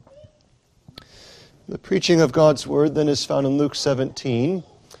The preaching of God's Word then is found in Luke 17,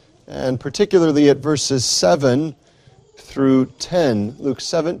 and particularly at verses 7 through 10. Luke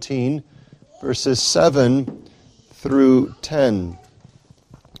 17, verses 7 through 10.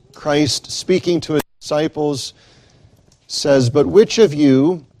 Christ, speaking to his disciples, says, "But which of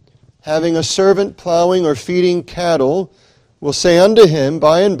you, having a servant plowing or feeding cattle, will say unto him,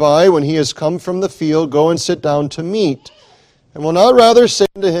 by and by, when he is come from the field, go and sit down to meat? And will not rather say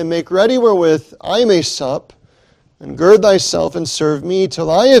unto him, Make ready wherewith I may sup, and gird thyself and serve me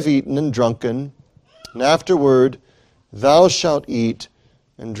till I have eaten and drunken, and afterward thou shalt eat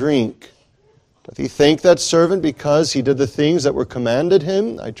and drink? Doth he thank that servant because he did the things that were commanded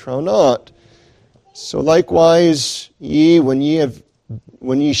him? I trow not. So likewise ye, when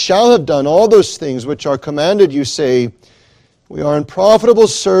ye shall have done all those things which are commanded you, say, We are unprofitable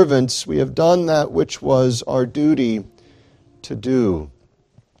servants, we have done that which was our duty to do."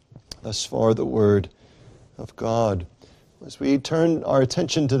 Thus far the word of God. As we turn our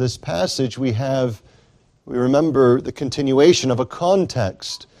attention to this passage, we remember the continuation of a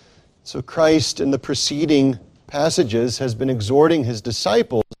context. So Christ in the preceding passages has been exhorting his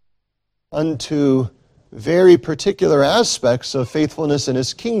disciples unto very particular aspects of faithfulness in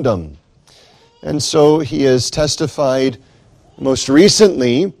his kingdom. And so he has testified most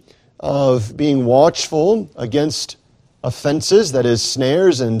recently of being watchful against offenses, that is,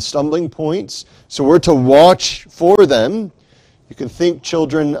 snares and stumbling points. So we're to watch for them. You can think,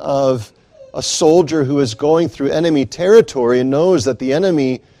 children, of a soldier who is going through enemy territory and knows that the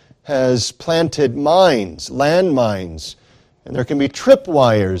enemy has planted mines, landmines, and there can be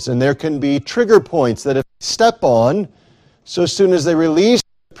tripwires, and there can be trigger points that if they step on, so as soon as they release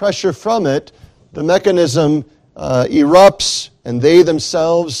pressure from it, the mechanism erupts, and they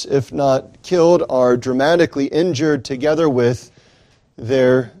themselves, if not killed, are dramatically injured together with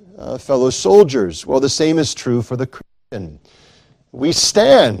their fellow soldiers. Well, the same is true for the Christian. We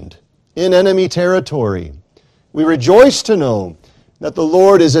stand in enemy territory. We rejoice to know that the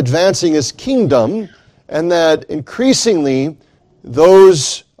Lord is advancing his kingdom and that increasingly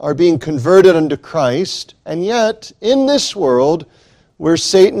those are being converted unto Christ. And yet, in this world where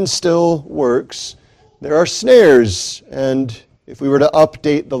Satan still works, there are snares, and if we were to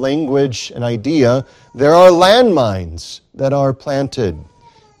update the language and idea, there are landmines that are planted.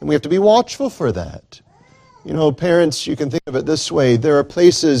 And we have to be watchful for that. You know, parents, you can think of it this way. There are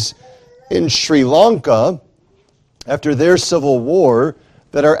places in Sri Lanka, after their civil war,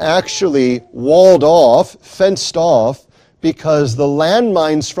 that are actually walled off, fenced off, because the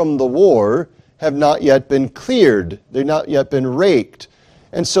landmines from the war have not yet been cleared. They've not yet been raked.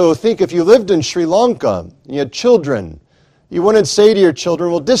 And so think, if you lived in Sri Lanka and you had children, you wouldn't say to your children,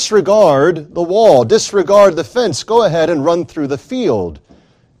 well, disregard the wall, disregard the fence, go ahead and run through the field.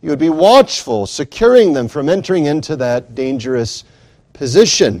 You would be watchful, securing them from entering into that dangerous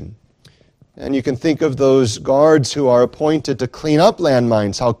position. And you can think of those guards who are appointed to clean up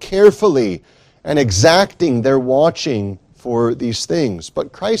landmines, how carefully and exacting they're watching for these things.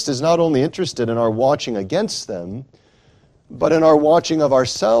 But Christ is not only interested in our watching against them, but in our watching of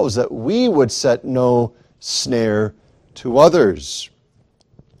ourselves, that we would set no snare to others.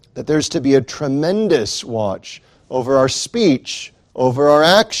 That there's to be a tremendous watch over our speech, over our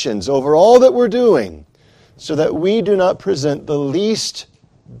actions, over all that we're doing, so that we do not present the least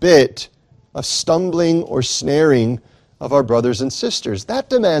bit of stumbling or snaring of our brothers and sisters. That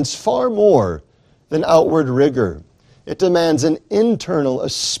demands far more than outward rigor. It demands an internal, a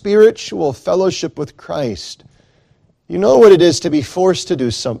spiritual fellowship with Christ. You know what it is to be forced to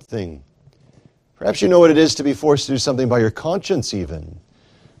do something. Perhaps you know what it is to be forced to do something by your conscience even.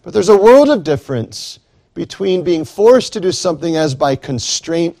 But there's a world of difference between being forced to do something as by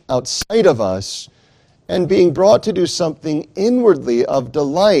constraint outside of us and being brought to do something inwardly of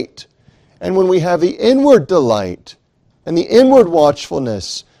delight. And when we have the inward delight and the inward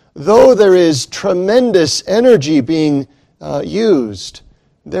watchfulness, though there is tremendous energy being used,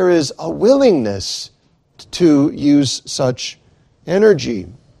 there is a willingness to use such energy.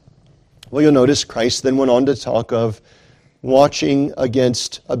 Well, you'll notice Christ then went on to talk of watching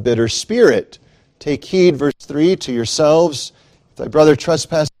against a bitter spirit. Take heed, verse 3, to yourselves. If thy brother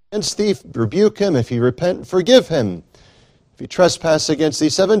trespass against thee, rebuke him. If he repent, forgive him. If he trespass against thee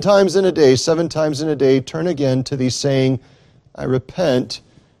 7 times in a day, 7 times in a day, turn again to thee, saying, I repent,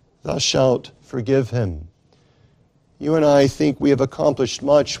 thou shalt forgive him. You and I think we have accomplished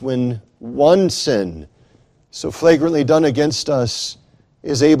much when one sin, so flagrantly done against us,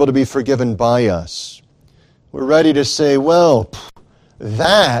 is able to be forgiven by us. We're ready to say, well,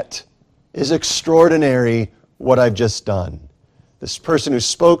 that is extraordinary what I've just done. this person who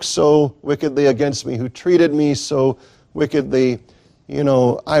spoke so wickedly against me, who treated me so wickedly,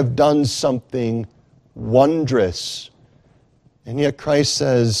 I've done something wondrous. And yet Christ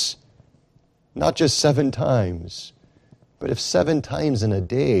says, not just 7 times, but if 7 times in a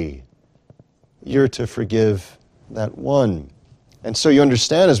day, you're to forgive that one. And so you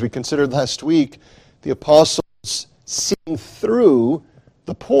understand, as we considered last week, the apostles seeing through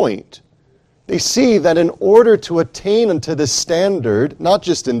the point. They see that in order to attain unto this standard, not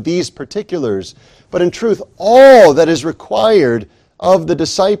just in these particulars, but in truth, all that is required of the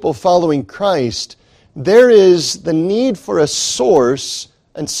disciple following Christ, there is the need for a source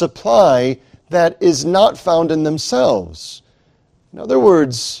and supply that is not found in themselves. In other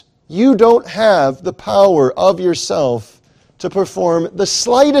words, you don't have the power of yourself to perform the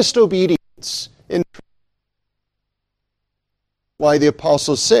slightest obedience. In why the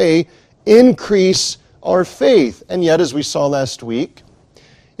apostles say, increase our faith. And yet, as we saw last week,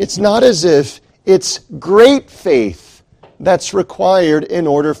 it's not as if it's great faith that's required in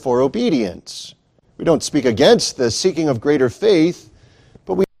order for obedience. We don't speak against the seeking of greater faith,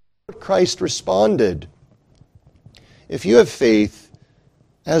 but we know what Christ responded. If you have faith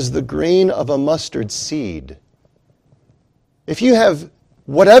as the grain of a mustard seed, if you have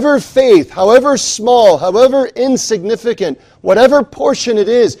whatever faith, however small, however insignificant, whatever portion it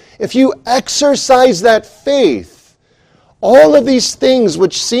is, if you exercise that faith, all of these things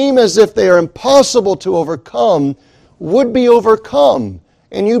which seem as if they are impossible to overcome would be overcome,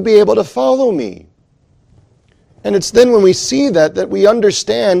 and you'd be able to follow me. And it's then when we see that we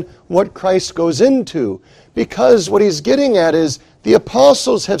understand what Christ goes into. Because what he's getting at is the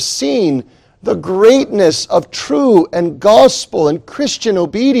apostles have seen the greatness of true and gospel and Christian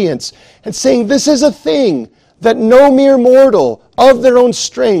obedience, and saying this is a thing that no mere mortal of their own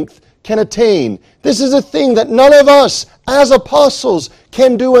strength can attain. This is a thing that none of us as apostles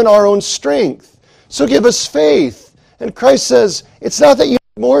can do in our own strength. So give us faith. And Christ says, it's not that you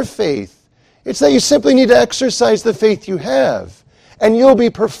need more faith. It's that you simply need to exercise the faith you have. And you'll be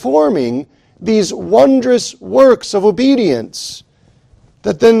performing these wondrous works of obedience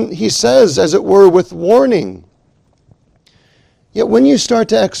that then he says, as it were, with warning. Yet when you start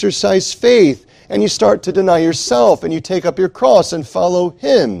to exercise faith and you start to deny yourself and you take up your cross and follow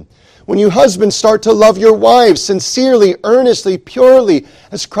him, when you husbands start to love your wives sincerely, earnestly, purely,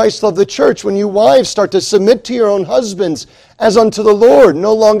 as Christ loved the church, when you wives start to submit to your own husbands as unto the Lord,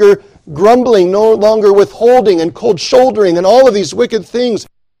 no longer grumbling, no longer withholding and cold shouldering and all of these wicked things,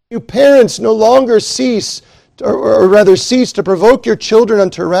 you parents no longer cease to provoke your children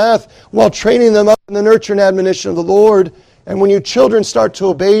unto wrath while training them up in the nurture and admonition of the Lord. And when you children start to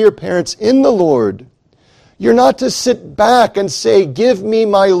obey your parents in the Lord, you're not to sit back and say, give me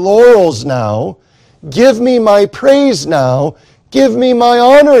my laurels now, give me my praise now, give me my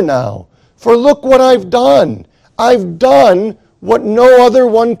honor now. For look what I've done. I've done what no other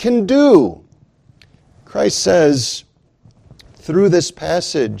one can do. Christ says through this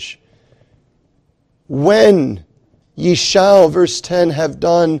passage, when ye shall, verse 10, have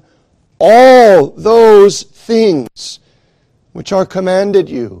done all those things which are commanded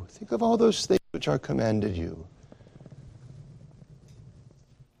you. Think of all those things which are commanded you.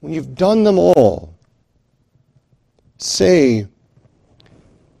 When you've done them all, say,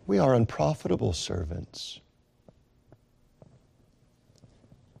 we are unprofitable servants.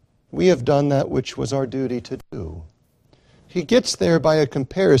 We have done that which was our duty to do. He gets there by a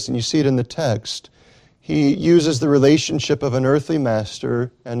comparison. You see it in the text. He uses the relationship of an earthly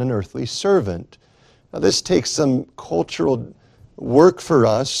master and an earthly servant. Now, this takes some cultural work for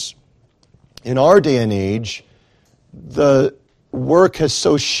us. In our day and age, the work has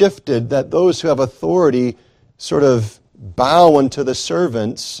so shifted that those who have authority sort of bow unto the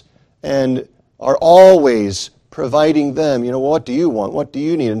servants and are always providing them, what do you want, what do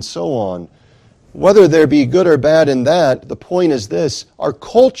you need, and so on. Whether there be good or bad in that, the point is this: our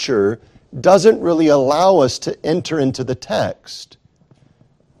culture doesn't really allow us to enter into the text.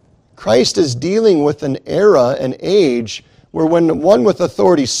 Christ is dealing with an era, an age, where when one with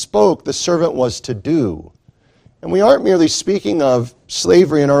authority spoke, the servant was to do. And we aren't merely speaking of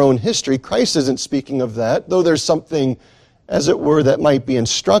slavery in our own history. Christ isn't speaking of that, though there's something, as it were, that might be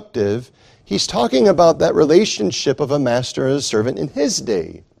instructive. He's talking about that relationship of a master and a servant in his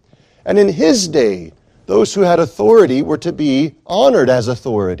day. And in his day, those who had authority were to be honored as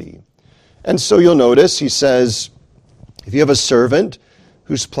authority. And so you'll notice, he says, if you have a servant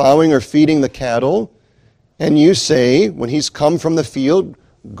who's plowing or feeding the cattle, and you say, when he's come from the field,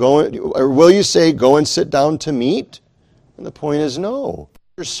 or will you say, go and sit down to meat? And the point is, no,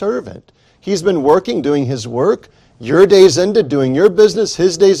 your servant. He's been working, doing his work. Your day's ended doing your business,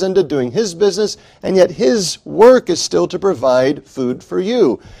 his day's ended doing his business, and yet his work is still to provide food for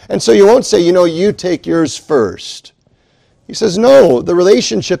you. And so you won't say, you take yours first. He says, no, the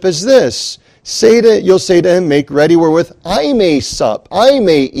relationship is this. You'll say to him, make ready wherewith I may sup, I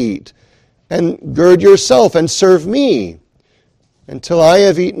may eat, and gird yourself and serve me, until I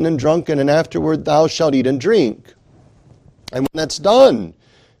have eaten and drunken, and afterward thou shalt eat and drink. And when that's done,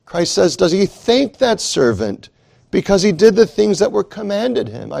 Christ says, does he thank that servant because he did the things that were commanded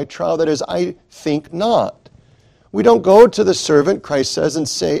him? I trow that is, I think not. We don't go to the servant, Christ says, and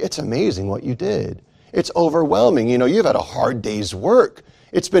say, it's amazing what you did. It's overwhelming. You've had a hard day's work.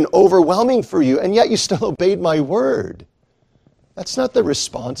 It's been overwhelming for you, and yet you still obeyed my word. That's not the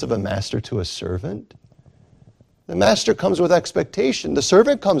response of a master to a servant. The master comes with expectation. The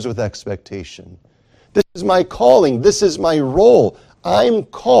servant comes with expectation. This is my calling. This is my role. I'm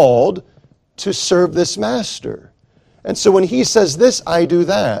called to serve this master. And so when he says this, I do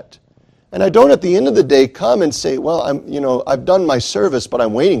that. And I don't at the end of the day come and say, well, I've done my service, but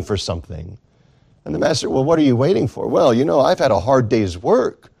I'm waiting for something. And the master, well, what are you waiting for? Well, I've had a hard day's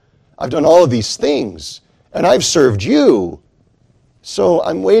work. I've done all of these things, and I've served you. So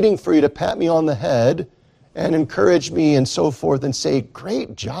I'm waiting for you to pat me on the head and encourage me and so forth and say,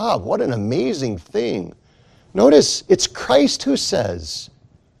 great job, what an amazing thing. Notice, it's Christ who says,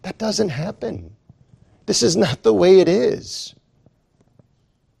 that doesn't happen. This is not the way it is.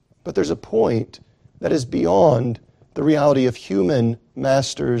 But there's a point that is beyond the reality of human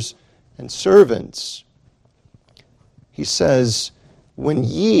masters and servants. He says, when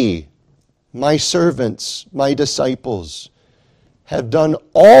ye, my servants, my disciples, have done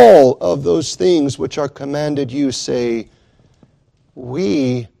all of those things which are commanded you, say,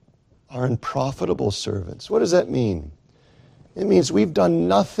 we are unprofitable servants. What does that mean? It means we've done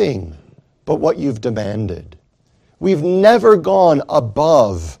nothing but what you've demanded. We've never gone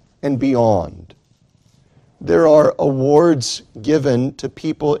above and beyond. There are awards given to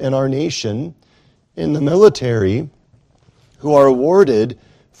people in our nation, in the military, who are awarded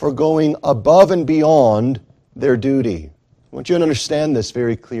for going above and beyond their duty. I want you to understand this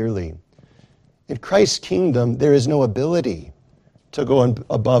very clearly. In Christ's kingdom, there is no ability to go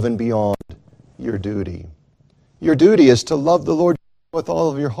above and beyond your duty. Your duty is to love the Lord with all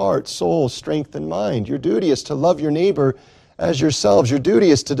of your heart, soul, strength, and mind. Your duty is to love your neighbor as yourselves. Your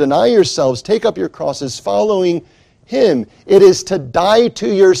duty is to deny yourselves, take up your crosses, following Him. It is to die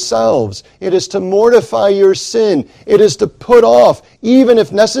to yourselves. It is to mortify your sin. It is to put off, even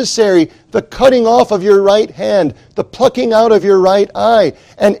if necessary, the cutting off of your right hand, the plucking out of your right eye.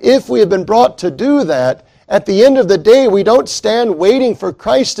 And if we have been brought to do that, at the end of the day, we don't stand waiting for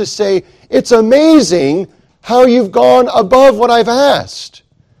Christ to say, it's amazing how you've gone above what I've asked.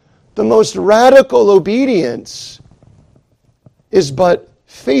 The most radical obedience is but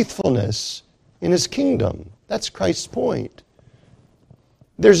faithfulness in His kingdom. That's Christ's point.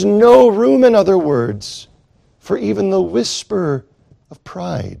 There's no room, in other words, for even the whisper of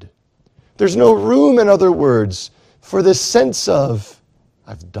pride. There's no room, in other words, for this sense of,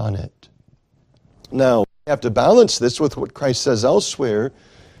 I've done it. Now, we have to balance this with what Christ says elsewhere,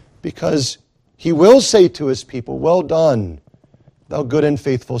 because He will say to His people, well done, thou good and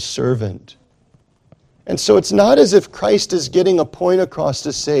faithful servant. And so it's not as if Christ is getting a point across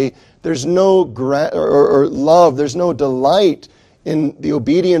to say there's no or love, there's no delight in the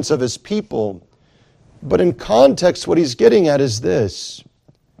obedience of His people. But in context, what He's getting at is this.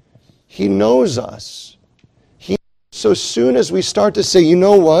 He knows us. So soon as we start to say, you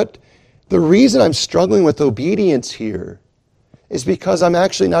know what? The reason I'm struggling with obedience here is because I'm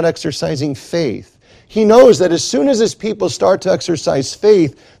actually not exercising faith. He knows that as soon as His people start to exercise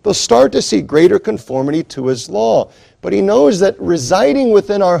faith, they'll start to see greater conformity to His law. But He knows that residing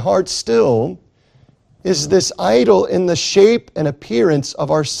within our hearts still is this idol in the shape and appearance of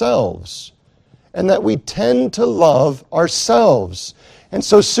ourselves, and that we tend to love ourselves. And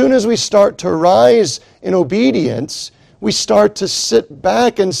so soon as we start to rise in obedience, we start to sit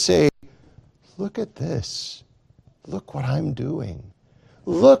back and say, look at this. Look what I'm doing.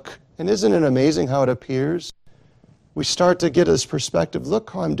 Look. And isn't it amazing how it appears? We start to get this perspective.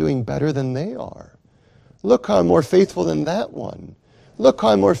 Look how I'm doing better than they are. Look how I'm more faithful than that one. Look how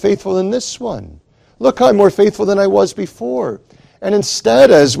I'm more faithful than this one. Look how I'm more faithful than I was before. And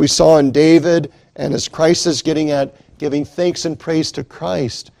instead, as we saw in David, and as Christ is getting at giving thanks and praise to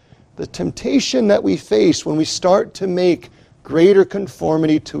Christ, the temptation that we face when we start to make greater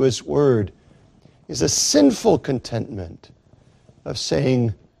conformity to His Word is a sinful contentment of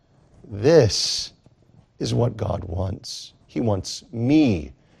saying, this is what God wants. He wants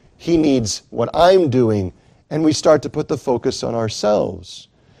me. He needs what I'm doing, and we start to put the focus on ourselves.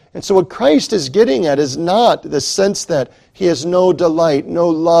 And so what Christ is getting at is not the sense that he has no delight, no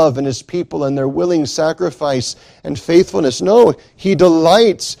love in his people and their willing sacrifice and faithfulness. No, he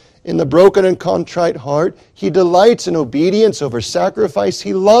delights in the broken and contrite heart. He delights in obedience over sacrifice.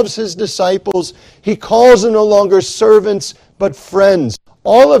 He loves his disciples. He calls them no longer servants, but friends.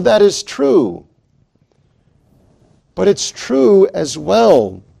 All of that is true. But it's true as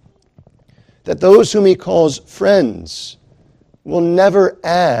well that those whom he calls friends will never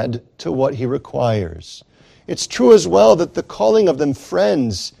add to what he requires. It's true as well that the calling of them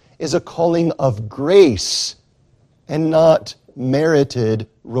friends is a calling of grace and not merited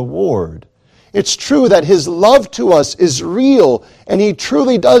reward. It's true that his love to us is real and he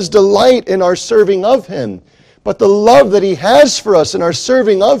truly does delight in our serving of him. But the love that he has for us in our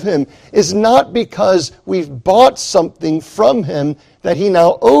serving of him is not because we've bought something from him that he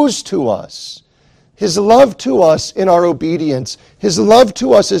now owes to us. His love to us in our obedience, his love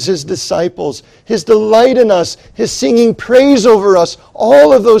to us as his disciples, his delight in us, his singing praise over us,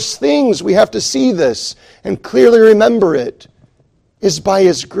 all of those things, we have to see this and clearly remember it, is by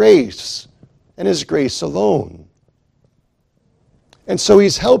his grace and his grace alone. And so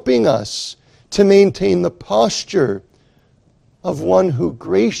he's helping us to maintain the posture of one who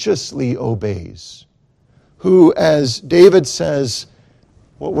graciously obeys, who, as David says,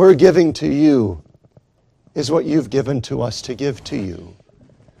 what we're giving to you is what you've given to us to give to you.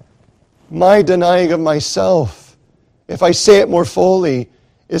 My denying of myself, if I say it more fully,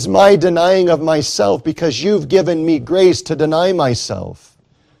 is my denying of myself because you've given me grace to deny myself.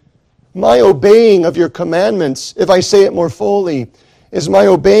 My obeying of your commandments, if I say it more fully, is my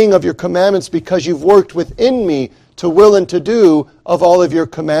obeying of your commandments because you've worked within me to will and to do of all of your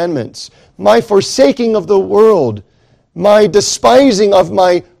commandments. My forsaking of the world, my despising of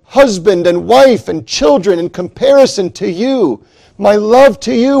my husband and wife and children in comparison to you, my love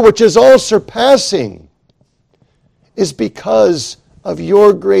to you, which is all surpassing, is because of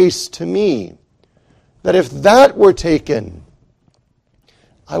your grace to me. That if that were taken,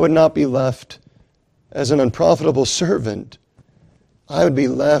 I would not be left as an unprofitable servant. I would be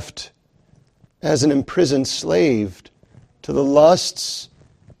left as an imprisoned slave to the lusts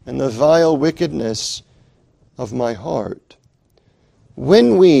and the vile wickedness of my heart.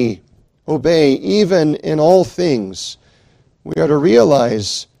 When we obey, even in all things, we are to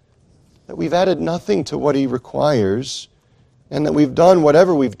realize that we've added nothing to what he requires and that we've done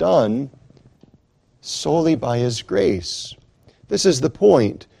whatever we've done solely by his grace. This is the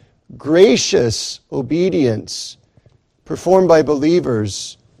point. Gracious obedience performed by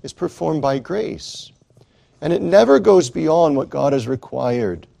believers is performed by grace. And it never goes beyond what God has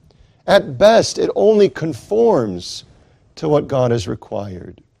required. At best, it only conforms to what God has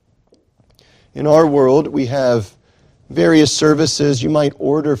required. In our world, we have various services. You might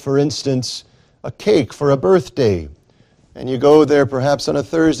order, for instance, a cake for a birthday. And you go there perhaps on a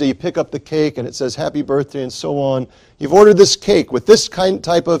Thursday, you pick up the cake and it says happy birthday and so on. You've ordered this cake with this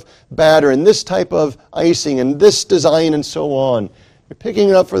type of batter and this type of icing and this design and so on. You're picking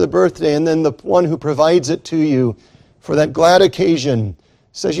it up for the birthday, and then the one who provides it to you for that glad occasion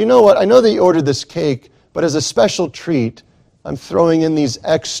says, you know what, I know that you ordered this cake, but as a special treat, I'm throwing in these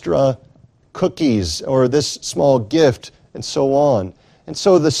extra cookies or this small gift and so on. And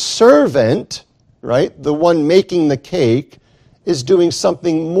so the servant, right, the one making the cake, is doing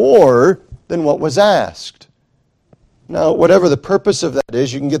something more than what was asked. Now, whatever the purpose of that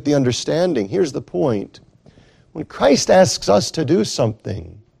is, you can get the understanding. Here's the point. When Christ asks us to do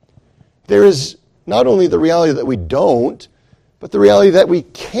something, there is not only the reality that we don't, but the reality that we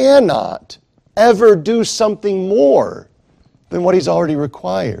cannot ever do something more than what he's already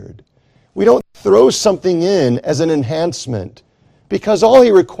required. We don't throw something in as an enhancement, because all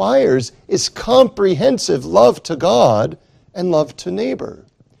he requires is comprehensive love to God and love to neighbor.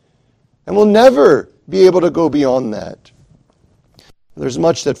 And we'll never be able to go beyond that. There's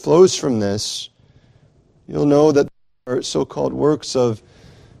much that flows from this. You'll know that there are so-called works of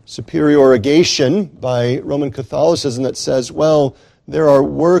superiorogation by Roman Catholicism that says, well, there are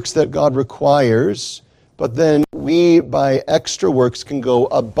works that God requires, but then we, by extra works, can go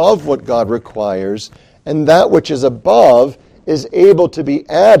above what God requires, and that which is above is able to be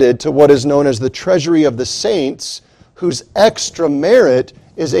added to what is known as the treasury of the saints, whose extra merit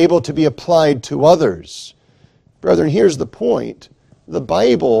is able to be applied to others. Brethren, here's the point. The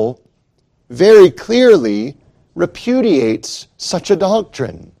Bible very clearly repudiates such a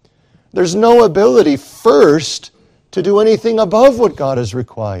doctrine. There's no ability first to do anything above what God has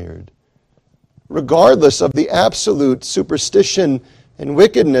required. Regardless of the absolute superstition and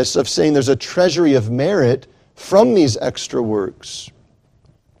wickedness of saying there's a treasury of merit from these extra works.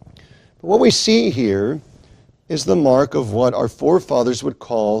 But what we see here is the mark of what our forefathers would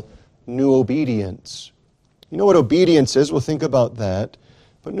call new obedience. You know what obedience is? We'll think about that.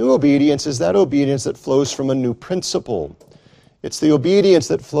 But new obedience is that obedience that flows from a new principle. It's the obedience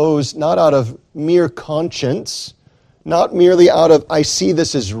that flows not out of mere conscience, not merely out of, I see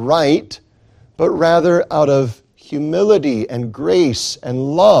this as right, but rather out of humility and grace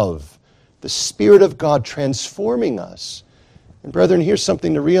and love, the Spirit of God transforming us. And brethren, here's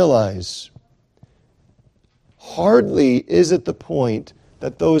something to realize. Hardly is it the point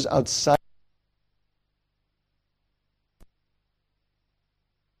that those outside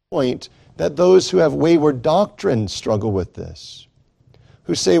that those who have wayward doctrine struggle with this,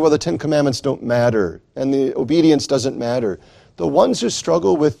 who say, well, the Ten Commandments don't matter and the obedience doesn't matter. The ones who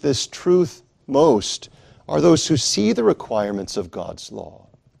struggle with this truth most are those who see the requirements of God's law.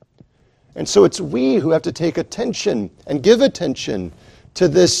 And so it's we who have to take attention and give attention to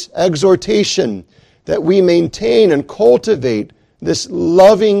this exhortation that we maintain and cultivate this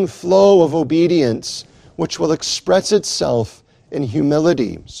loving flow of obedience which will express itself in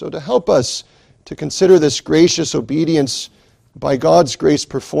humility. So to help us to consider this gracious obedience by God's grace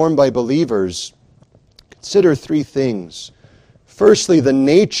performed by believers, consider three things. Firstly, the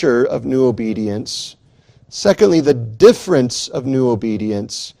nature of new obedience. Secondly, the difference of new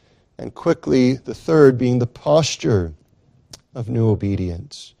obedience. And quickly, the third being the posture of new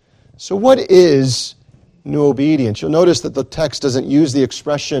obedience. So what is new obedience? You'll notice that the text doesn't use the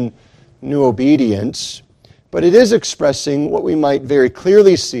expression new obedience, but it is expressing what we might very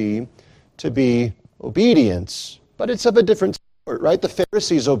clearly see to be obedience. But it's of a different sort, right? The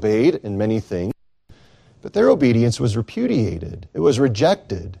Pharisees obeyed in many things, but their obedience was repudiated. It was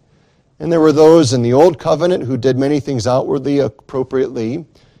rejected. And there were those in the Old Covenant who did many things outwardly appropriately,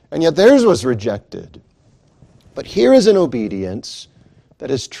 and yet theirs was rejected. But here is an obedience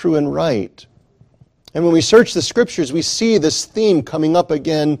that is true and right. And when we search the Scriptures, we see this theme coming up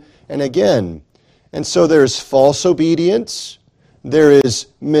again and again. And so there's false obedience, there is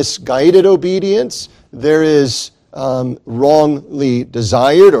misguided obedience, there is wrongly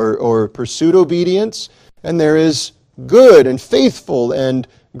desired or pursued obedience, and there is good and faithful and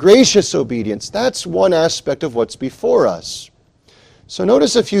gracious obedience. That's one aspect of what's before us. So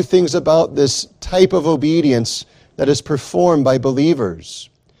notice a few things about this type of obedience that is performed by believers.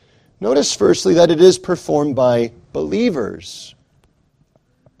 Notice firstly that it is performed by believers.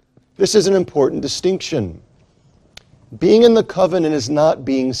 This is an important distinction. Being in the covenant is not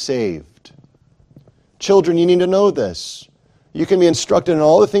being saved. Children, you need to know this. You can be instructed in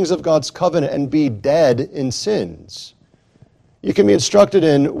all the things of God's covenant and be dead in sins. You can be instructed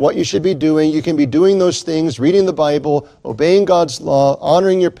in what you should be doing. You can be doing those things, reading the Bible, obeying God's law,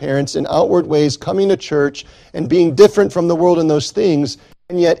 honoring your parents in outward ways, coming to church, and being different from the world in those things,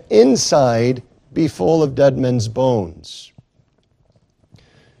 and yet inside be full of dead men's bones.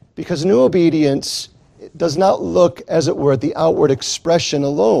 Because new obedience does not look, as it were, at the outward expression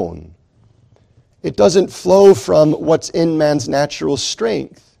alone. It doesn't flow from what's in man's natural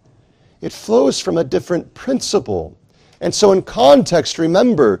strength. It flows from a different principle. And so in context,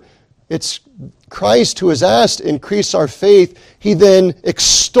 remember, it's Christ who is asked to increase our faith. He then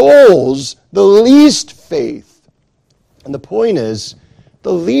extols the least faith. And the point is,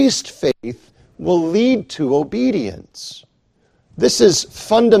 the least faith will lead to obedience. This is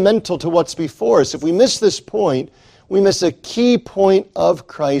fundamental to what's before us. If we miss this point, we miss a key point of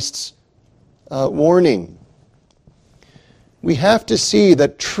Christ's warning. We have to see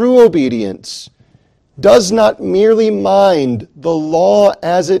that true obedience does not merely mind the law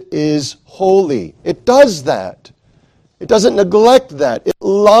as it is holy. It does that. It doesn't neglect that. It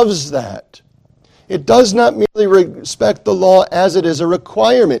loves that. It does not merely respect the law as it is a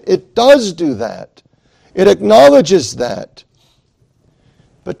requirement. It does do that. It acknowledges that.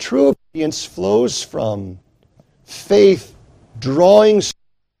 But true obedience flows from faith drawing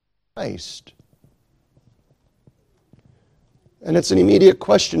Christ. And it's an immediate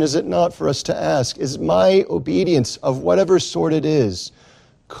question, is it not, for us to ask, is my obedience of whatever sort it is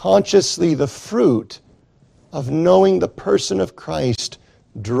consciously the fruit of knowing the person of Christ,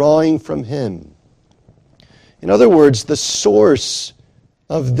 drawing from Him? In other words, the source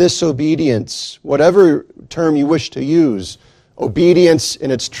of this obedience, whatever term you wish to use, obedience in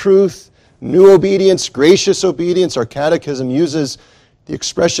its truth, new obedience, gracious obedience. Our catechism uses the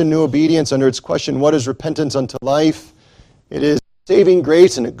expression new obedience under its question, what is repentance unto life? It is saving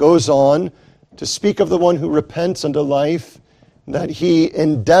grace, and it goes on to speak of the one who repents unto life, that he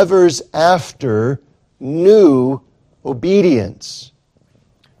endeavors after new obedience.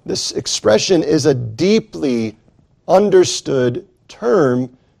 This expression is a deeply understood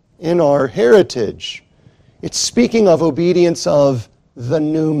term in our heritage. It's speaking of obedience of the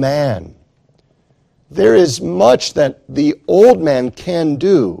new man. There is much that the old man can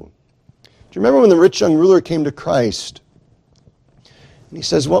do. Do you remember when the rich young ruler came to Christ? And he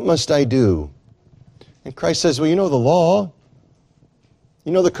says, "What must I do?" And Christ says, "Well, you know the law.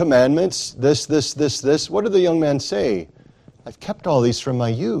 You know the commandments, this. What did the young man say? I've kept all these from my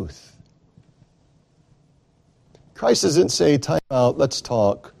youth." Christ doesn't say, "Time out, let's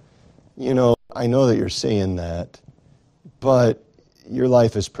talk. You know, I know that you're saying that, but your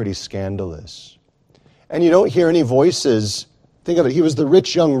life is pretty scandalous." And you don't hear any voices. Think of it, he was the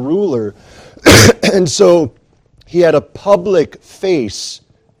rich young ruler, and so he had a public face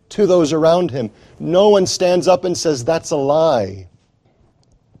to those around him. No one stands up and says, "That's a lie."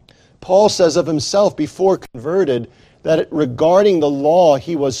 Paul says of himself before converted that regarding the law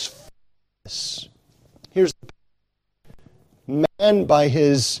he was faultless. Here's the man by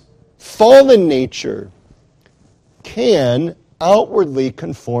his fallen nature can outwardly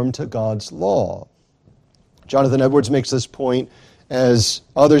conform to God's law. Jonathan Edwards makes this point, as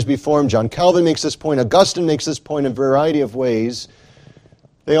others before him. John Calvin makes this point. Augustine makes this point in a variety of ways.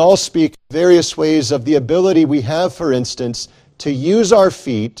 They all speak various ways of the ability we have, for instance, to use our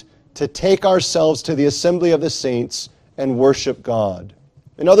feet to take ourselves to the assembly of the saints and worship God.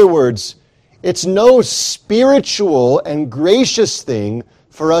 In other words, it's no spiritual and gracious thing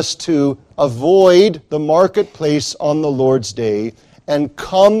for us to avoid the marketplace on the Lord's Day and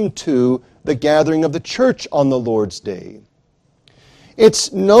come to the gathering of the church on the Lord's Day.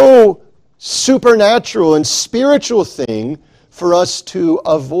 It's no supernatural and spiritual thing for us to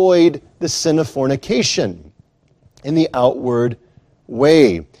avoid the sin of fornication in the outward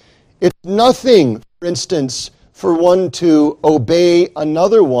way. It's nothing, for instance, for one to obey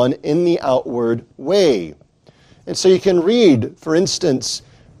another one in the outward way. And so you can read, for instance,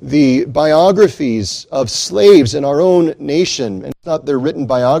 the biographies of slaves in our own nation. And it's not their written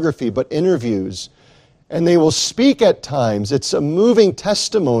biography, but interviews. And they will speak at times. It's a moving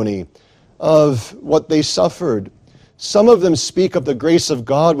testimony of what they suffered. Some of them speak of the grace of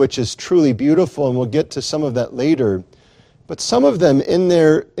God, which is truly beautiful, and we'll get to some of that later. But some of them in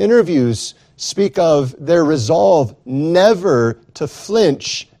their interviews speak of their resolve never to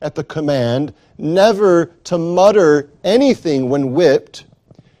flinch at the command, never to mutter anything when whipped,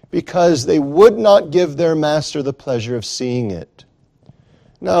 because they would not give their master the pleasure of seeing it.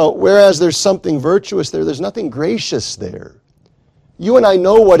 Now, whereas there's something virtuous there, there's nothing gracious there. You and I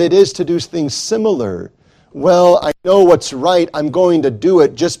know what it is to do things similar. Well, I know what's right, I'm going to do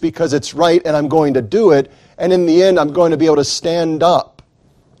it just because it's right, and I'm going to do it, and in the end I'm going to be able to stand up.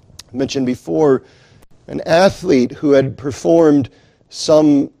 I mentioned before an athlete who had performed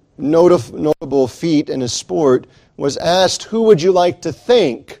some notable feat in a sport was asked, "Who would you like to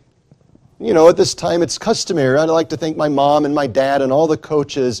thank?" You know, at this time it's customary. I'd like to thank my mom and my dad and all the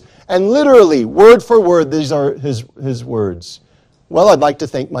coaches. And literally, word for word, these are his words. "Well, I'd like to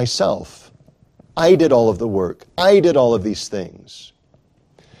thank myself. I did all of the work. I did all of these things."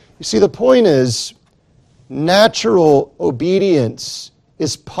 You see, the point is, natural obedience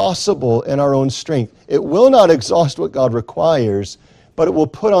is possible in our own strength. It will not exhaust what God requires, but it will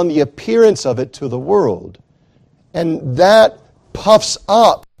put on the appearance of it to the world. And that puffs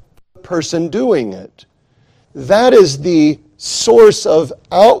up the person doing it. That is the source of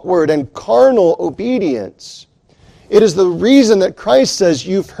outward and carnal obedience. It is the reason that Christ says,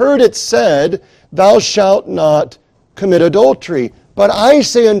 "You've heard it said, thou shalt not commit adultery. But I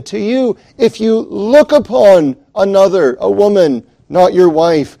say unto you, if you look upon another, a woman, not your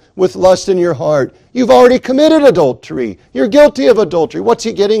wife, with lust in your heart, you've already committed adultery. You're guilty of adultery." What's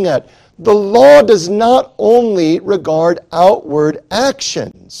he getting at? The law does not only regard outward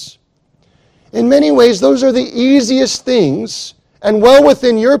actions. In many ways, those are the easiest things and well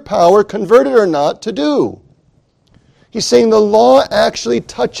within your power, converted or not, to do. He's saying the law actually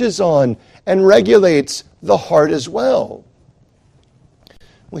touches on and regulates the heart as well.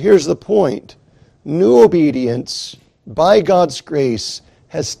 Well, here's the point. New obedience, by God's grace,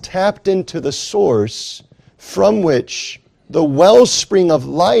 has tapped into the source from which the wellspring of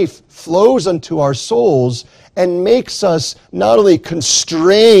life flows unto our souls and makes us not only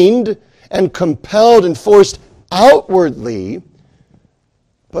constrained and compelled and forced outwardly,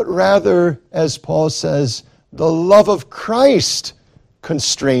 but rather, as Paul says, the love of Christ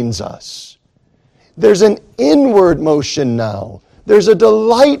constrains us. There's an inward motion now. There's a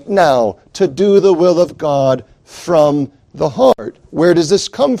delight now to do the will of God from the heart. Where does this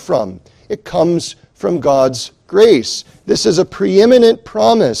come from? It comes from God's grace. This is a preeminent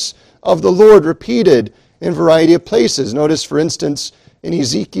promise of the Lord repeated in a variety of places. Notice, for instance, in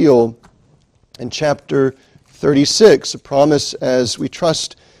Ezekiel in chapter 36, a promise, as we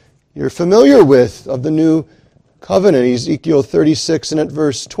trust you're familiar with, of the new covenant. Ezekiel 36 and at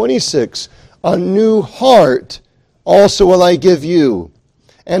verse 26, a new heart also will I give you,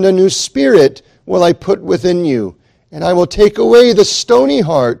 and a new spirit will I put within you, and I will take away the stony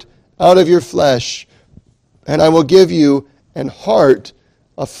heart out of your flesh, and I will give you an heart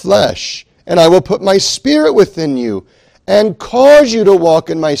of flesh, and I will put my spirit within you, and cause you to walk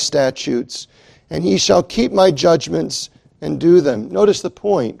in my statutes, and ye shall keep my judgments and do them. Notice the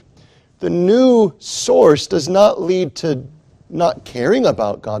point. The new source does not lead to not caring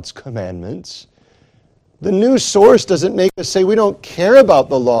about God's commandments. The new source doesn't make us say we don't care about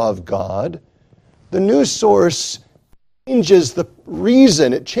the law of God. The new source changes the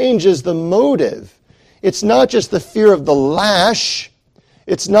reason. It changes the motive. It's not just the fear of the lash.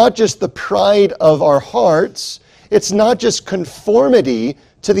 It's not just the pride of our hearts. It's not just conformity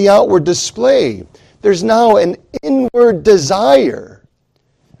to the outward display. There's now an inward desire.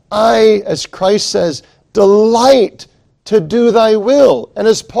 I, as Christ says, delight to do thy will. And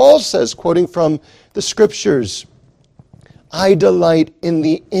as Paul says, quoting from the Scriptures, I delight in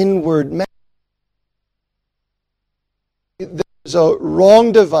the inward man. There's a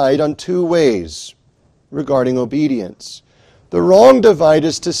wrong divide on two ways regarding obedience. The wrong divide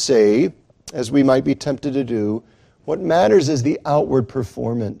is to say, as we might be tempted to do, what matters is the outward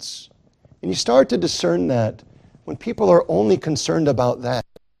performance. And you start to discern that when people are only concerned about that,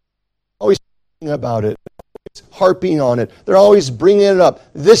 always thinking about it, harping on it, they're always bringing it up,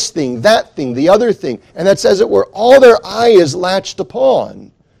 this thing, that thing, the other thing, and that's as it were, all their eye is latched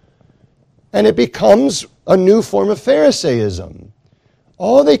upon. And it becomes a new form of Pharisaism.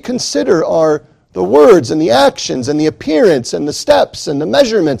 All they consider are the words and the actions and the appearance and the steps and the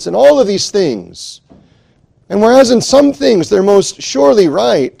measurements and all of these things. And whereas in some things they're most surely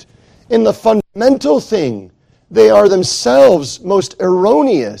right, in the fundamental thing, they are themselves most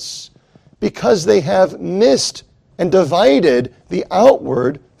erroneous because they have missed and divided the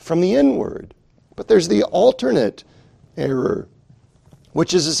outward from the inward. But there's the alternate error,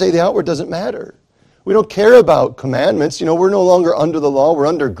 which is to say the outward doesn't matter. We don't care about commandments. You know, we're no longer under the law, we're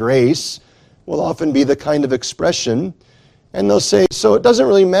under grace, will often be the kind of expression. And they'll say, so it doesn't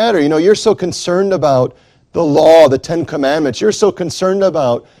really matter. You know, you're so concerned about the law, the Ten Commandments. You're so concerned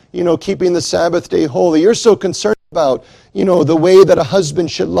about, keeping the Sabbath day holy. You're so concerned about, the way that a husband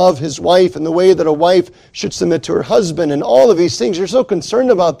should love his wife and the way that a wife should submit to her husband and all of these things. You're so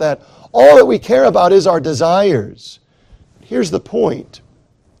concerned about that. All that we care about is our desires. Here's the point.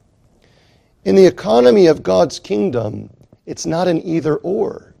 In the economy of God's kingdom, it's not an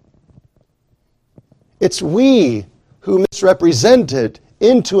either-or. It's we who misrepresent it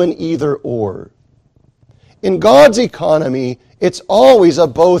into an either-or. In God's economy, it's always a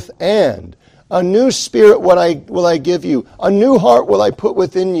both-and. A new spirit will I give you. A new heart will I put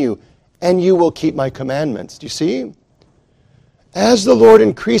within you, and you will keep my commandments. Do you see? As the Lord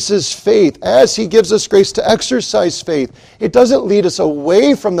increases faith, as He gives us grace to exercise faith, it doesn't lead us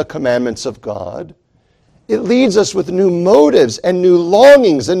away from the commandments of God. It leads us with new motives and new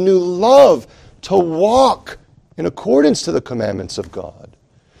longings and new love to walk in accordance to the commandments of God.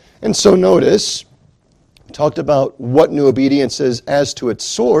 And so notice, we talked about what new obedience is as to its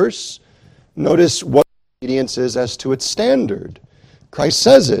source. Notice what obedience is as to its standard. Christ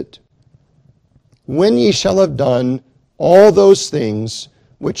says it, when ye shall have done all those things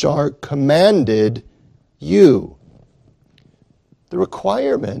which are commanded you. The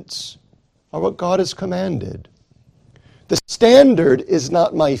requirements are what God has commanded. The standard is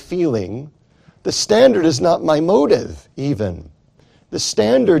not my feeling. The standard is not my motive, even. The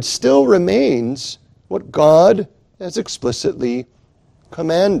standard still remains what God has explicitly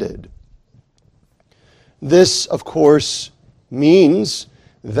commanded. This, of course, means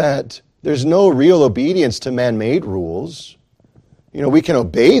that there's no real obedience to man-made rules. We can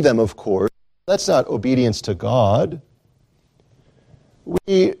obey them, of course. That's not obedience to God.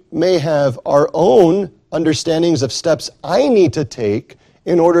 We may have our own understandings of steps I need to take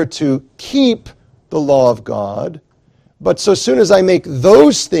in order to keep the law of God. But so soon as I make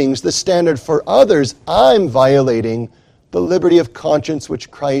those things the standard for others, I'm violating the liberty of conscience which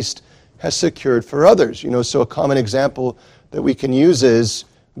Christ has secured for others. So a common example that we can use is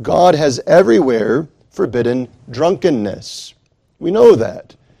God has everywhere forbidden drunkenness. We know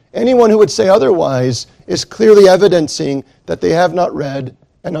that. Anyone who would say otherwise is clearly evidencing that they have not read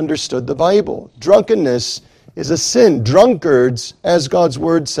and understood the Bible. Drunkenness is a sin. Drunkards, as God's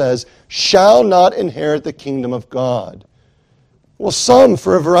word says, shall not inherit the kingdom of God. Well, some,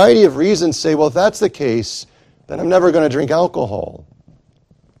 for a variety of reasons, say, well, if that's the case, then I'm never going to drink alcohol.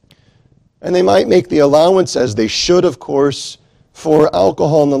 And they might make the allowance, as they should, of course, for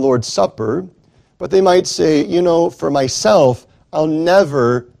alcohol in the Lord's Supper. But they might say, for myself, I'll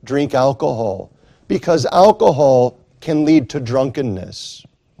never drink alcohol because alcohol can lead to drunkenness.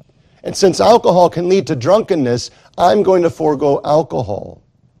 And since alcohol can lead to drunkenness, I'm going to forego alcohol.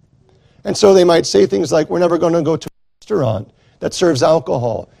 And so they might say things like, we're never going to go to a restaurant that serves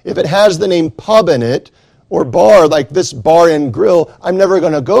alcohol. If it has the name pub in it, or bar, like this bar and grill, I'm never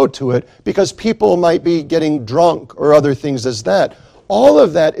going to go to it because people might be getting drunk or other things as that. All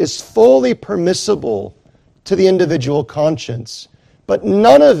of that is fully permissible to the individual conscience, but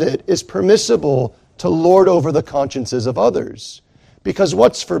none of it is permissible to lord over the consciences of others, because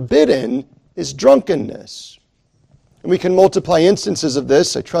what's forbidden is drunkenness. And we can multiply instances of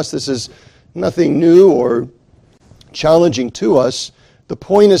this. I trust this is nothing new or challenging to us. The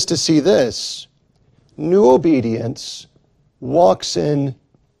point is to see this. New obedience walks in,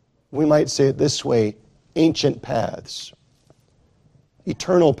 we might say it this way, ancient paths,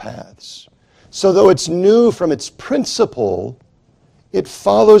 eternal paths. So though it's new from its principle, it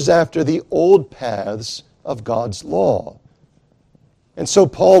follows after the old paths of God's law. And so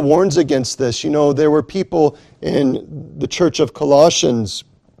Paul warns against this. There were people in the church of Colossians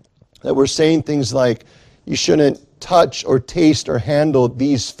that were saying things like, you shouldn't touch or taste or handle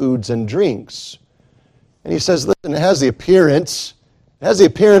these foods and drinks. And he says, listen, it has the appearance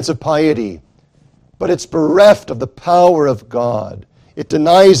of piety, but it's bereft of the power of God. It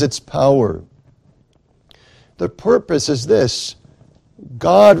denies its power. The purpose is this: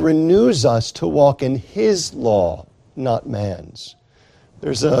 God renews us to walk in His law, not man's.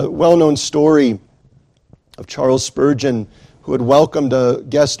 There's a well-known story of Charles Spurgeon, who had welcomed a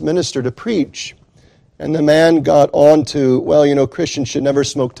guest minister to preach. And the man got on to, Christians should never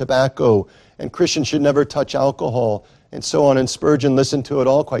smoke tobacco, and Christians should never touch alcohol, and so on. And Spurgeon listened to it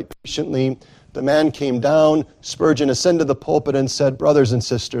all quite patiently. The man came down. Spurgeon ascended the pulpit and said, brothers and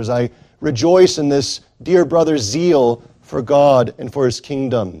sisters, I rejoice in this dear brother's zeal for God and for His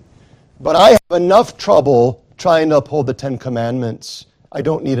kingdom. But I have enough trouble trying to uphold the 10 Commandments. I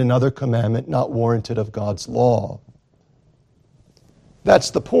don't need another commandment not warranted of God's law.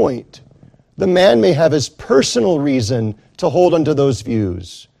 That's the point. The man may have his personal reason to hold onto those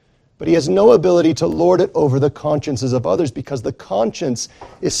views, but he has no ability to lord it over the consciences of others, because the conscience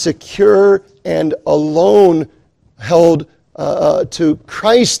is secure and alone held to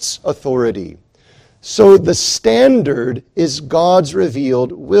Christ's authority. So the standard is God's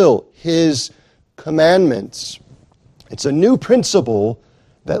revealed will, His commandments. It's a new principle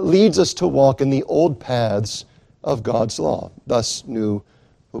that leads us to walk in the old paths of God's law, thus new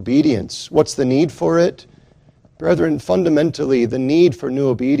obedience. What's the need for it? Brethren, fundamentally, the need for new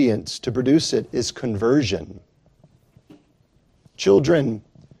obedience, to produce it, is conversion. Children,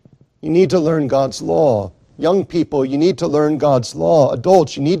 you need to learn God's law. Young people, you need to learn God's law.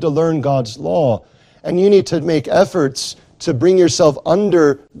 Adults, you need to learn God's law. And you need to make efforts to bring yourself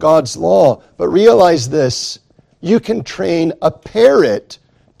under God's law. But realize this: you can train a parrot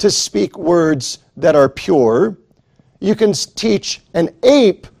to speak words that are pure. You can teach an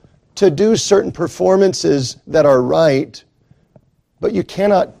ape to do certain performances that are right, but you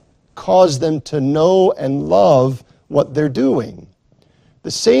cannot cause them to know and love what they're doing.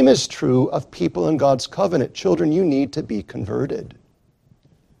 The same is true of people in God's covenant. Children, you need to be converted.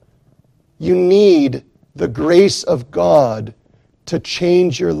 You need the grace of God to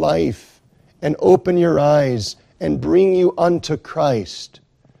change your life and open your eyes and bring you unto Christ,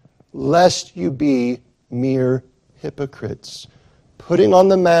 lest you be mere hypocrites, putting on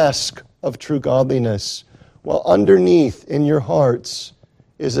the mask of true godliness, while underneath in your hearts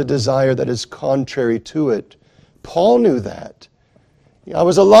is a desire that is contrary to it. Paul knew that. I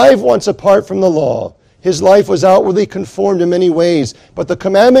was alive once apart from the law. His life was outwardly conformed in many ways, but the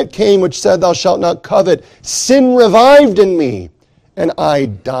commandment came which said, thou shalt not covet. Sin revived in me, and I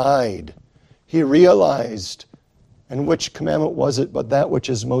died. He realized, and which commandment was it but that which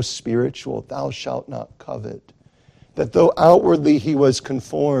is most spiritual? Thou shalt not covet. That though outwardly he was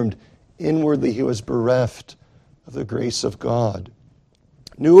conformed, inwardly he was bereft of the grace of God.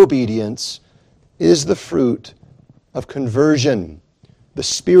 New obedience is the fruit of conversion, the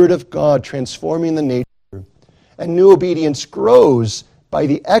Spirit of God transforming the nature. And new obedience grows by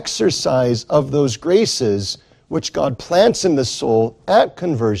the exercise of those graces which God plants in the soul at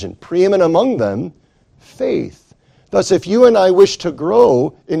conversion. Preeminent among them, faith. Thus, if you and I wish to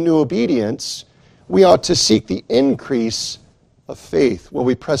grow in new obedience, we ought to seek the increase of faith. Well,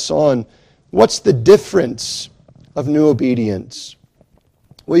 we press on. What's the difference of new obedience?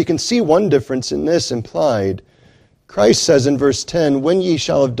 Well, you can see one difference in this implied. Christ says in verse 10, when ye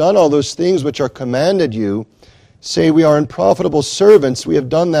shall have done all those things which are commanded you, say we are unprofitable servants, we have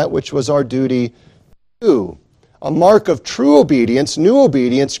done that which was our duty to do. A mark of true obedience, new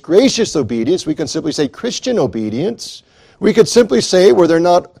obedience, gracious obedience, we can simply say Christian obedience. We could simply say, where they're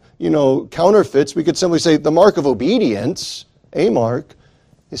not, counterfeits, we could simply say the mark of obedience, a mark,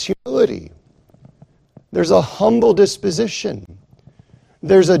 is humility. There's a humble disposition.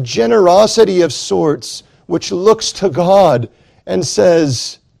 There's a generosity of sorts which looks to God and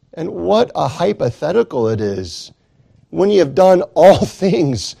says, and what a hypothetical it is, when ye have done all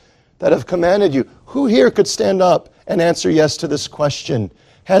things that have commanded you. Who here could stand up and answer yes to this question?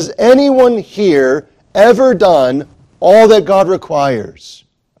 Has anyone here ever done all that God requires?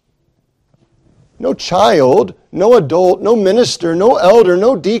 No child, no adult, no minister, no elder,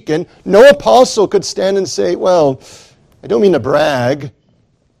 no deacon, no apostle could stand and say, well, I don't mean to brag,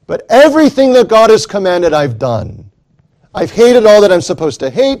 but everything that God has commanded I've done. I've hated all that I'm supposed to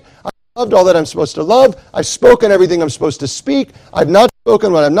hate. I've loved all that I'm supposed to love. I've spoken everything I'm supposed to speak. I've not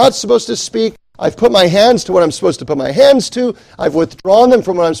spoken what I'm not supposed to speak. I've put my hands to what I'm supposed to put my hands to. I've withdrawn them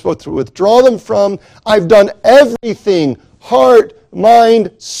from what I'm supposed to withdraw them from. I've done everything, heart,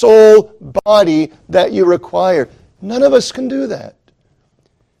 mind, soul, body, that you require. None of us can do that.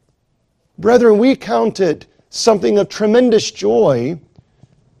 Brethren, we count it something of tremendous joy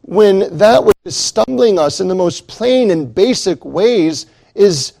when that which is stumbling us in the most plain and basic ways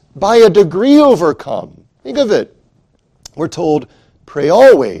is by a degree overcome. Think of it. We're told, pray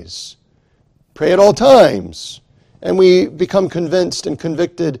always, pray at all times. And we become convinced and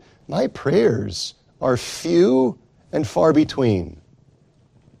convicted, my prayers are few and far between.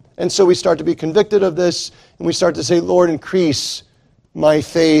 And so we start to be convicted of this, and we start to say, Lord, increase my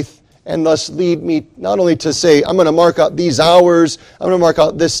faith, and thus lead me not only to say, I'm going to mark out these hours, I'm going to mark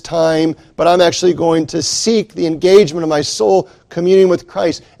out this time, but I'm actually going to seek the engagement of my soul, communing with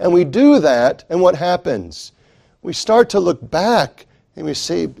Christ. And we do that, and what happens? We start to look back, and we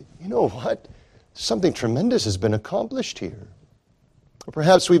say, you know what? Something tremendous has been accomplished here. Or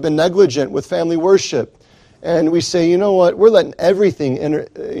perhaps we've been negligent with family worship, and we say, you know what? We're letting everything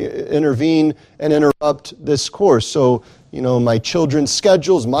intervene and interrupt this course. So, my children's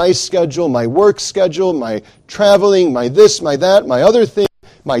schedules, my schedule, my work schedule, my traveling, my this, my that, my other thing,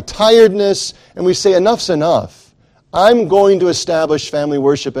 my tiredness. And we say, enough's enough. I'm going to establish family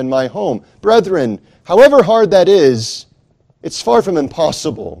worship in my home. Brethren, however hard that is, it's far from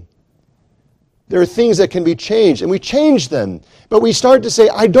impossible. There are things that can be changed, and we change them. But we start to say,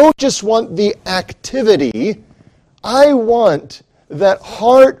 I don't just want the activity, I want that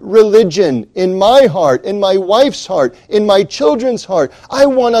heart religion in my heart, in my wife's heart, in my children's heart. I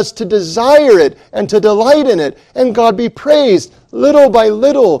want us to desire it and to delight in it, and God be praised. Little by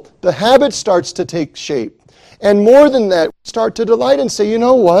little, the habit starts to take shape. And more than that, we start to delight and say, you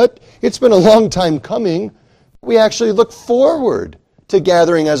know what? It's been a long time coming. We actually look forward to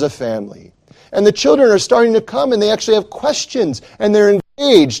gathering as a family. And the children are starting to come, and they actually have questions, and they're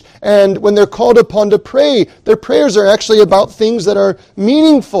engaged. And when they're called upon to pray, their prayers are actually about things that are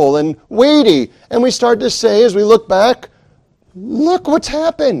meaningful and weighty. And we start to say, as we look back, look what's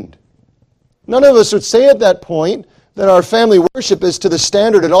happened. None of us would say at that point that our family worship is to the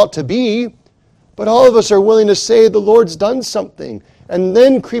standard it ought to be, but all of us are willing to say the Lord's done something. And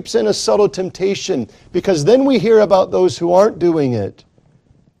then creeps in a subtle temptation, because then we hear about those who aren't doing it.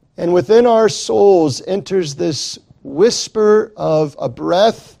 And within our souls enters this whisper of a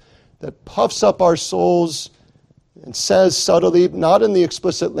breath that puffs up our souls and says subtly, not in the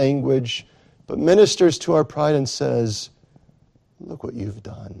explicit language, but ministers to our pride and says, look what you've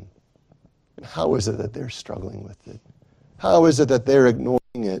done. And how is it that they're struggling with it? How is it that they're ignoring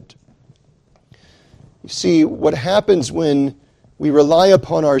it? You see, what happens when we rely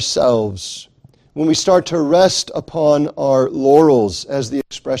upon ourselves, when we start to rest upon our laurels, as the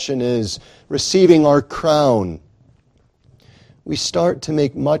expression is, receiving our crown, we start to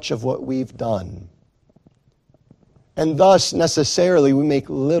make much of what we've done. And thus, necessarily, we make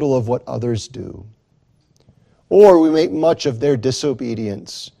little of what others do. Or we make much of their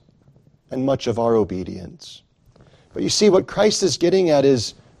disobedience and much of our obedience. But you see, what Christ is getting at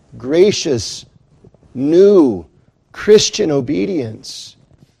is gracious, new, Christian obedience.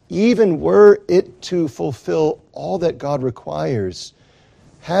 Even were it to fulfill all that God requires,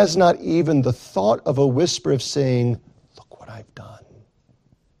 has not even the thought of a whisper of saying, look what I've done.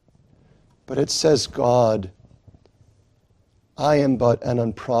 But it says, God, I am but an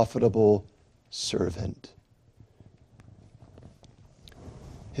unprofitable servant.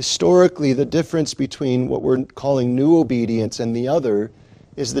 Historically, the difference between what we're calling new obedience and the other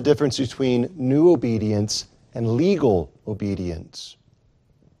is the difference between new obedience and legal obedience.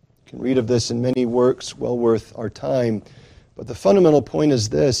 You can read of this in many works, well worth our time. But the fundamental point is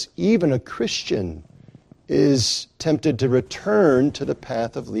this: even a Christian is tempted to return to the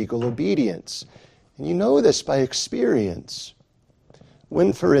path of legal obedience. And you know this by experience.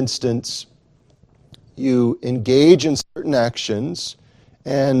 When, for instance, you engage in certain actions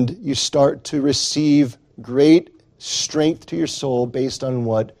and you start to receive great strength to your soul based on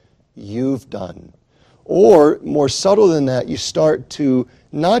what you've done. Or, more subtle than that, you start to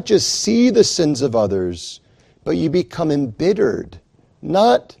not just see the sins of others, but you become embittered.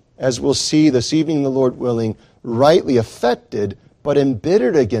 Not, as we'll see this evening, the Lord willing, rightly affected, but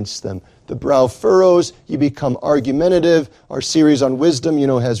embittered against them. The brow furrows, you become argumentative. Our series on wisdom,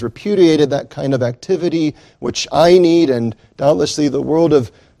 has repudiated that kind of activity, which I need, and doubtlessly the world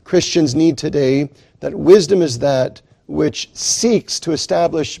of Christians need today, that wisdom is that which seeks to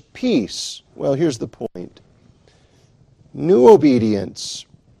establish peace. Well, here's the point. New obedience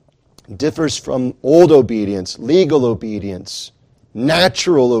differs from old obedience, legal obedience,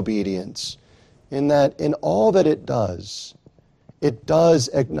 natural obedience, in that in all that it does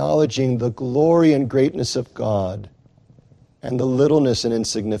acknowledging the glory and greatness of God and the littleness and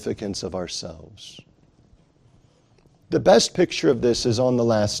insignificance of ourselves. The best picture of this is on the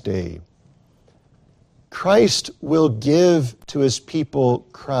last day. Christ will give to his people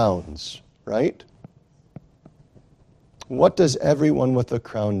crowns, right? What does everyone with a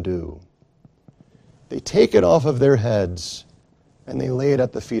crown do? They take it off of their heads and they lay it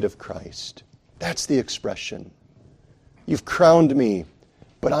at the feet of Christ. That's the expression. You've crowned me,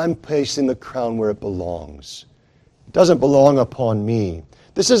 but I'm placing the crown where it belongs. It doesn't belong upon me.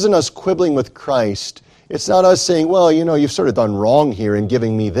 This isn't us quibbling with Christ. It's not us saying, well, you've sort of done wrong here in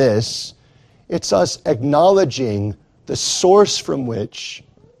giving me this. It's us acknowledging the source from which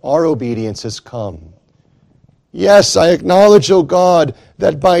our obedience has come. Yes, I acknowledge, O God,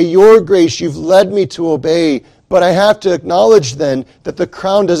 that by your grace you've led me to obey, but I have to acknowledge then that the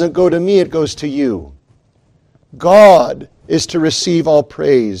crown doesn't go to me, it goes to you. God is to receive all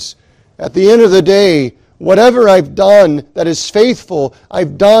praise. At the end of the day, whatever I've done that is faithful,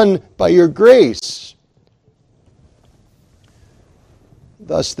 I've done by your grace.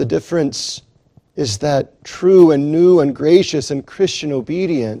 Thus, the difference is that true and new and gracious and Christian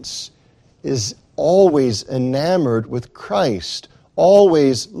obedience is always enamored with Christ,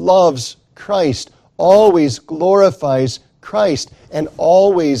 always loves Christ, always glorifies Christ, and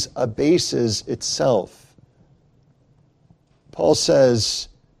always abases itself. Paul says,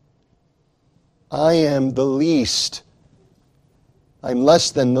 I am the least, I'm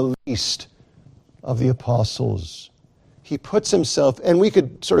less than the least of the apostles. He puts himself, and we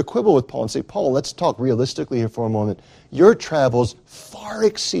could sort of quibble with Paul and say, Paul, let's talk realistically here for a moment. Your travels far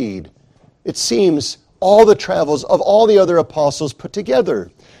exceed, it seems, all the travels of all the other apostles put together.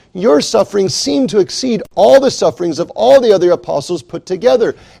 Your sufferings seem to exceed all the sufferings of all the other apostles put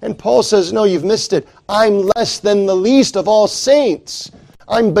together. And Paul says, no, you've missed it. I'm less than the least of all saints.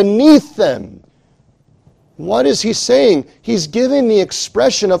 I'm beneath them. What is he saying? He's giving the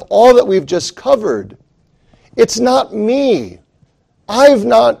expression of all that we've just covered. It's not me. I've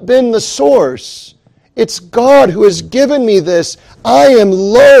not been the source. It's God who has given me this. I am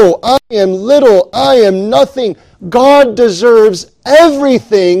low. I am little. I am nothing. God deserves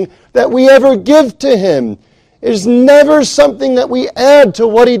everything that we ever give to him. It is never something that we add to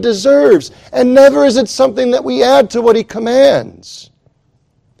what he deserves, and never is it something that we add to what he commands.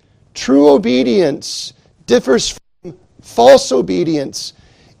 True obedience differs from false obedience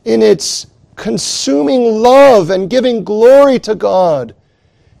in its consuming love and giving glory to God,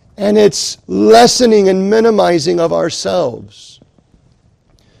 and its lessening and minimizing of ourselves.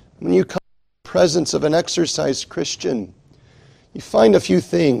 When you come to the presence of an exercised Christian, you find a few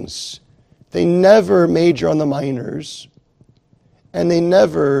things. They never major on the minors, and they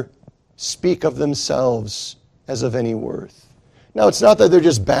never speak of themselves as of any worth. Now, it's not that they're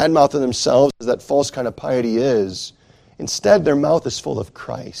just bad-mouthing themselves, as that false kind of piety is. Instead, their mouth is full of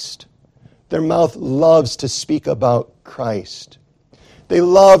Christ. Their mouth loves to speak about Christ. They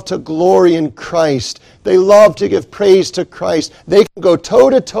love to glory in Christ. They love to give praise to Christ. They can go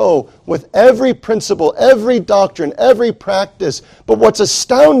toe-to-toe with every principle, every doctrine, every practice. But what's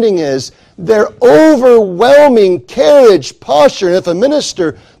astounding is their overwhelming carriage, posture. And if a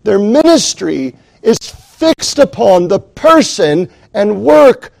minister, their ministry is fixed upon the person and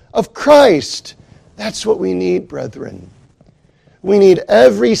work of Christ. That's what we need, brethren. We need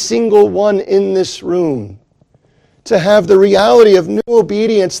every single one in this room to have the reality of new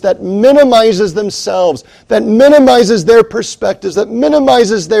obedience that minimizes themselves, that minimizes their perspectives, that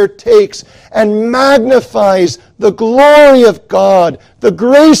minimizes their takes, and magnifies the glory of God, the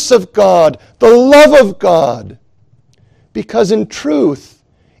grace of God, the love of God. Because in truth,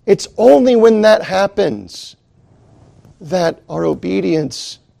 it's only when that happens that our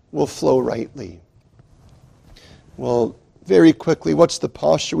obedience will flow rightly. Well, very quickly, what's the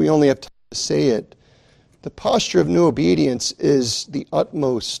posture? We only have time to say it. The posture of new obedience is the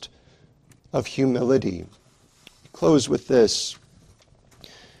utmost of humility. Close with this.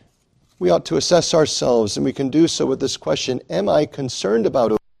 We ought to assess ourselves, and we can do so with this question: am I concerned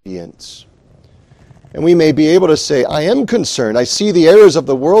about obedience? And we may be able to say, I am concerned. I see the errors of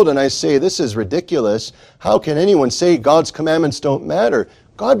the world, and I say, this is ridiculous. How can anyone say God's commandments don't matter?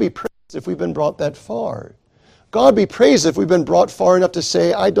 God be praised if we've been brought that far. God be praised if we've been brought far enough to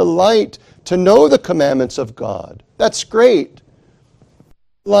say, I delight to know the commandments of God. That's great.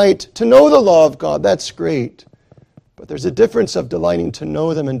 Delight to know the law of God. That's great. But there's a difference of delighting to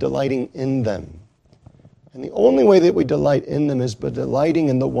know them and delighting in them. And the only way that we delight in them is by delighting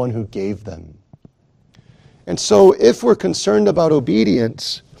in the one who gave them. And so if we're concerned about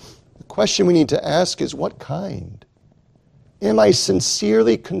obedience, the question we need to ask is, what kind? Am I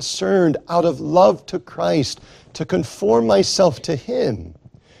sincerely concerned out of love to Christ to conform myself to Him,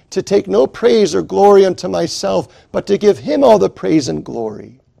 to take no praise or glory unto myself, but to give Him all the praise and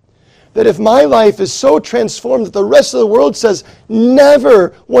glory? That if my life is so transformed that the rest of the world says,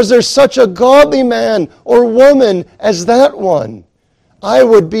 never was there such a godly man or woman as that one, I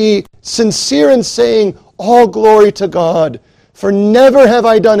would be sincere in saying, all glory to God, for never have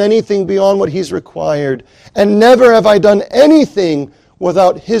I done anything beyond what He's required, and never have I done anything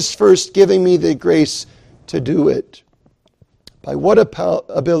without His first giving me the grace to do it. By what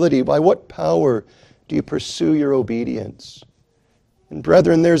ability, by what power do you pursue your obedience? And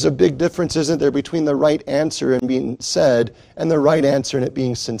brethren, there's a big difference, isn't there, between the right answer and being said and the right answer and it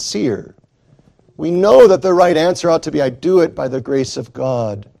being sincere. We know that the right answer ought to be, I do it by the grace of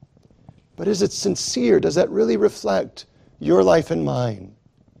God. But is it sincere? Does that really reflect your life and mine?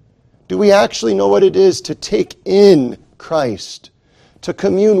 Do we actually know what it is to take in Christ, to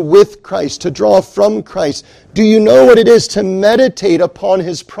commune with Christ, to draw from Christ? Do you know what it is to meditate upon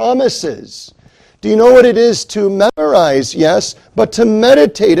His promises? Do you know what it is to memorize? Yes, but to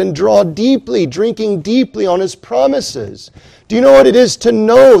meditate and draw deeply, drinking deeply on His promises. Do you know what it is to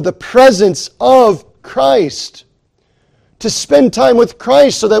know the presence of Christ? To spend time with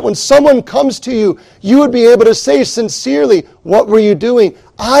Christ so that when someone comes to you, you would be able to say sincerely, what were you doing?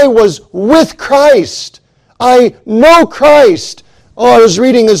 I was with Christ. I know Christ. Oh, I was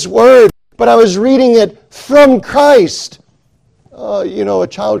reading His Word, but I was reading it from Christ. A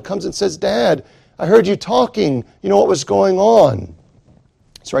child comes and says, Dad, I heard you talking. You know what was going on?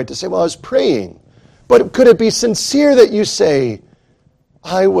 It's right to say, well, I was praying. But could it be sincere that you say,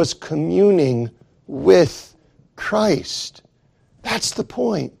 I was communing with Christ? That's the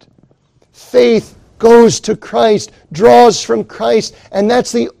point. Faith goes to Christ, draws from Christ, and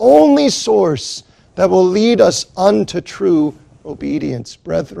that's the only source that will lead us unto true obedience.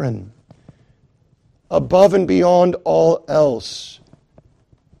 Brethren, above and beyond all else,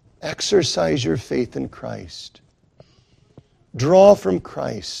 exercise your faith in Christ. Draw from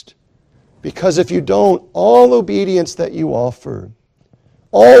Christ, because if you don't, all obedience that you offer,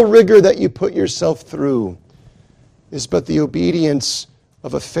 all rigor that you put yourself through, is but the obedience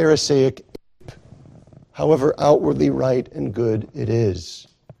of a Pharisaic ape, however outwardly right and good it is.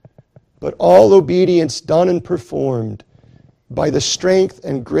 But all obedience done and performed by the strength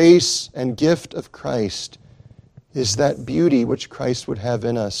and grace and gift of Christ is that beauty which Christ would have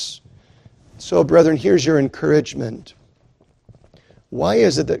in us. So, brethren, here's your encouragement. Why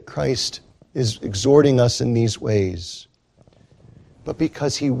is it that Christ is exhorting us in these ways? But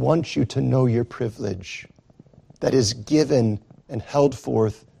because He wants you to know your privilege that is given and held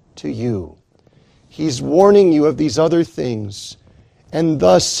forth to you. He's warning you of these other things and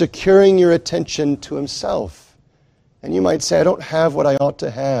thus securing your attention to Himself. And you might say, I don't have what I ought to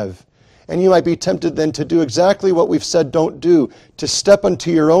have. And you might be tempted then to do exactly what we've said don't do, to step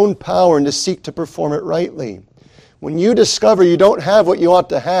unto your own power and to seek to perform it rightly. When you discover you don't have what you ought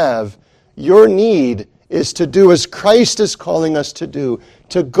to have, your need is to do as Christ is calling us to do,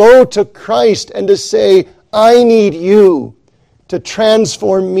 to go to Christ and to say, I need you to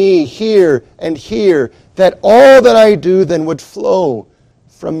transform me here and here, that all that I do then would flow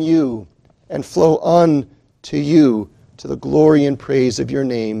from you and flow on to you, to the glory and praise of your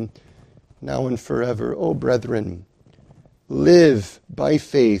name, now and forever. Oh, brethren, live by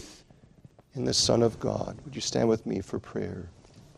faith in the Son of God. Would you stand with me for prayer?